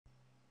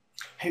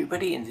Hey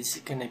everybody, and this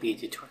is going to be a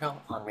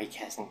tutorial on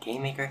recasting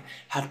GameMaker,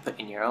 how to put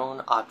in your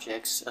own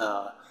objects,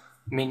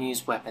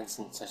 menus, weapons,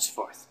 and such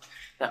forth.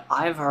 Now,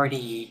 I've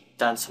already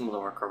done some of the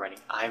work already.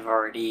 I've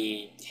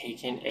already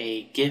taken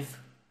a GIF,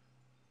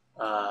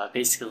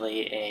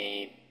 basically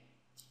a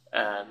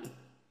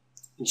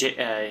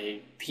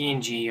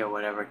PNG or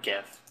whatever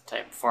GIF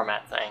type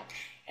format thing,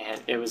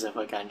 and it was of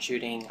a gun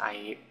shooting.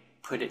 I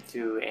put it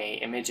through a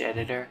image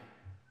editor,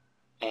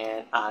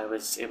 and I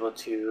was able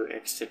to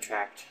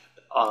extract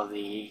all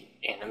the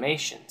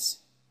animations.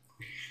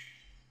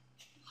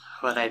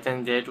 What I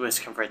then did was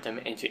convert them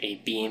into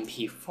a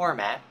BMP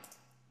format,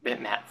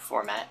 bitmap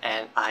format,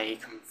 and I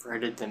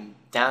converted them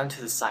down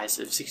to the size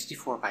of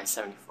 64 by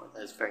 74.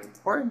 That is very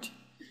important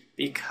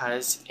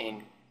because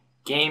in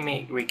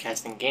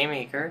recasting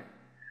GameMaker,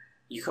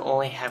 you can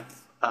only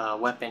have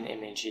weapon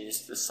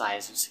images the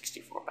size of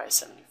 64 by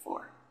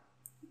 74.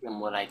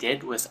 And what I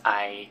did was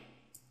I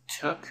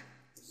took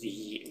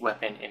the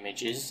weapon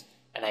images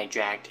and I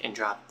dragged and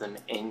dropped them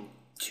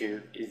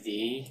into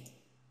the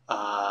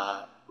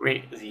bitmap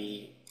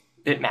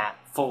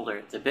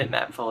folder. The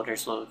bitmap folder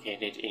is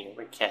located in your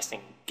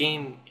recasting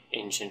game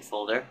engine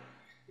folder,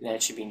 and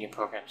that should be in your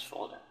programs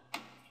folder.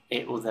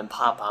 It will then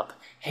pop up,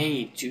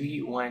 hey, do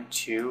you want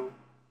to,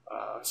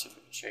 let's see if I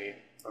can show you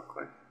real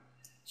quick.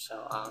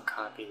 So I'll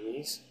copy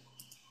these,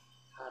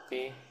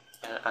 and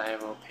I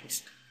will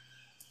paste.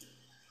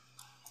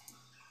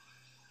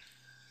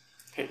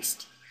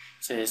 Paste.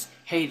 It says,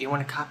 hey, do you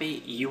want to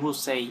copy? You will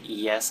say,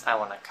 yes, I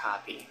want to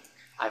copy.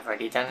 I've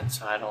already done it,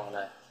 so I don't want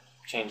to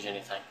change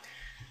anything.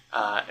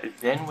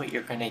 Then what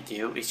you're going to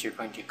do is you're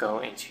going to go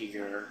into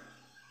your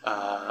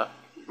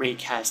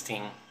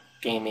recasting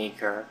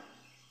GameMaker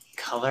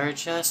color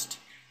adjust.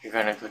 You're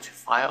going to go to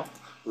File,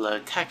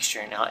 Load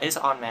Texture. Now it's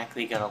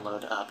automatically going to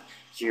load up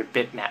your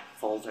bitmap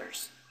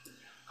folders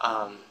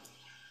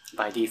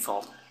by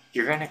default.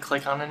 You're going to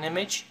click on an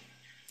image,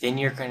 then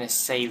you're going to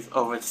save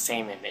over the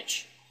same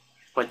image.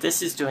 What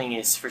this is doing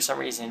is, for some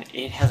reason,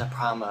 it has a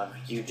problem of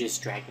you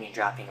just dragging and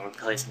dropping and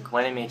replacing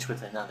one image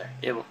with another.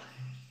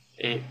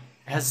 It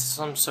has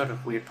some sort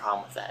of weird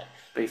problem with that.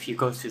 But if you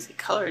go through the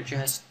color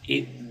adjust,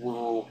 it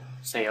will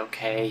say,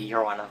 okay,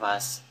 you're one of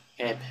us,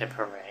 hip hip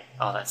hooray,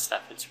 all that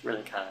stuff. It's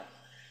really kind of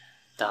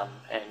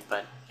dumb,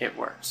 but it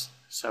works.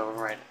 So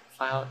write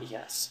File,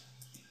 yes.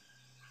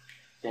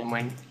 Then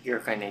what you're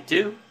going to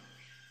do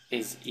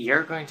is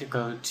you're going to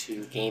go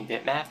to Game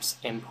Bitmaps,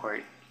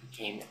 import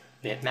Game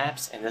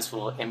Bitmaps, and this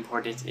will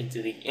import it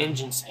into the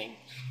engine saying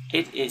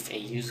it is a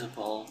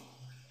usable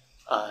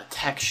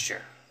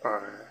texture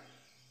or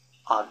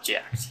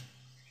object.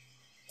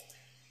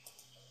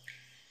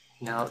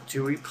 Now,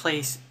 to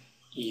replace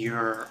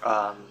your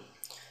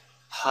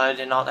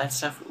HUD and all that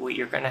stuff, what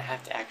you're going to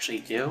have to actually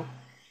do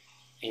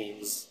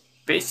is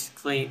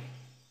basically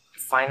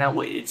find out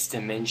what its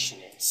dimension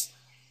is.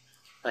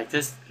 Like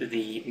this,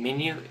 the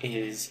menu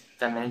is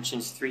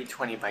dimensions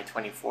 320 by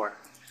 24.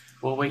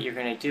 Well, what you're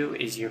going to do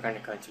is you're going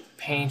to go to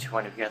Paint,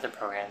 one of your other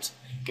programs,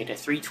 get a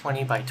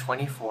 320 by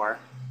 24,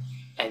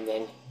 and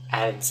then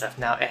add in stuff.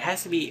 Now, it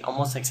has to be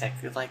almost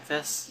exactly like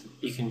this.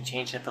 You can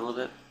change it up a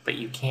little bit, but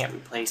you can't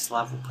replace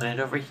level, put it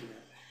over here.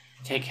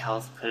 Take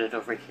health, put it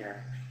over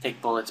here.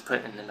 Take bullets, put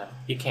it in the middle.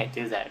 You can't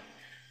do that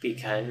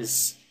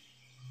because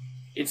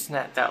it's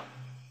not that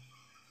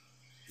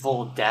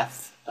full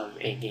depth of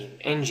a game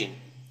engine.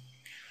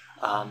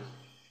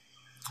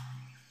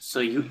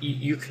 So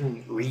you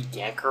can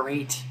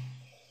redecorate,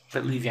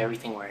 but leave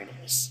everything where it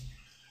is.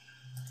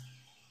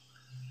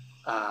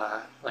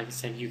 Like I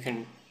said, you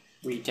can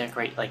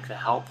redecorate like the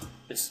help,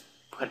 just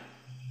put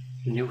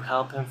new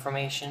help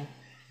information.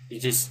 You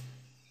just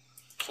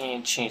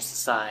can't change the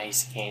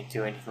size, can't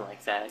do anything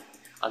like that.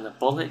 On the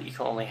bullet, you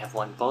can only have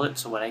one bullet,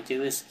 so what I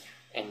do is,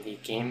 in the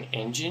game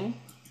engine,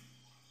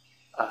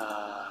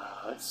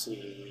 let's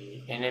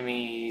see,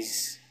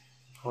 enemies,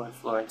 import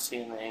floor and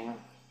ceiling,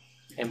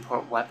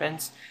 import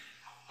weapons.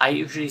 I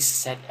usually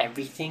set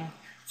everything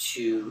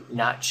to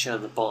not show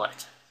the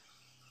bullet.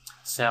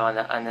 So on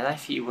the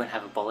knife you wouldn't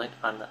have a bullet.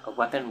 On a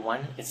weapon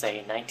 1, it's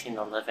a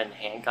 1911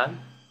 handgun.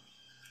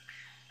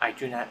 I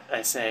do not,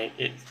 I say,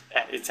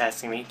 it's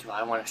asking me, do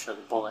I want to show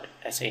the bullet?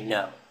 I say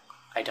no,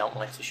 I don't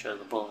want to show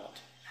the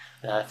bullet.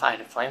 Now if I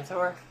had a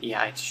flamethrower,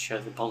 yeah, I'd show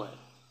the bullet.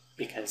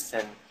 Because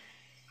then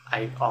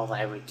all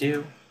I would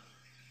do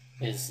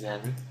is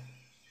then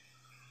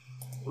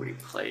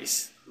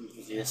replace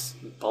this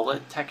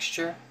bullet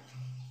texture,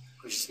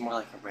 which is more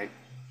like a red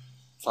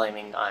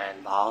flaming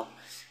iron ball,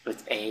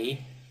 with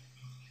a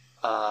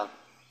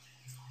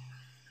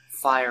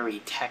fiery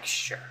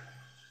texture.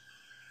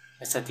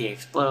 I set the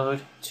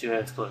explode to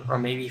explode, or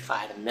maybe if I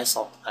had a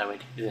missile, I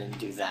would then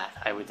do that.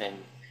 I would then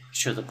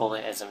show the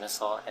bullet as a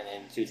missile and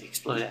then do the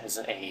explode as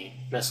a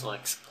missile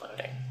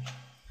exploding.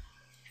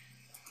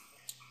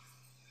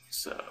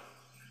 So,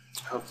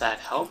 hope that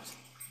helped.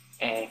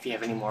 And if you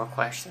have any more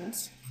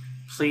questions,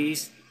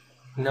 please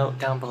note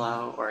down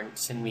below or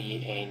send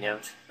me a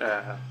note,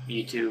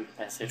 YouTube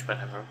message,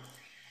 whatever,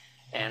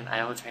 and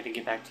I will try to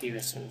get back to you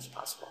as soon as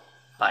possible.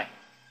 Bye.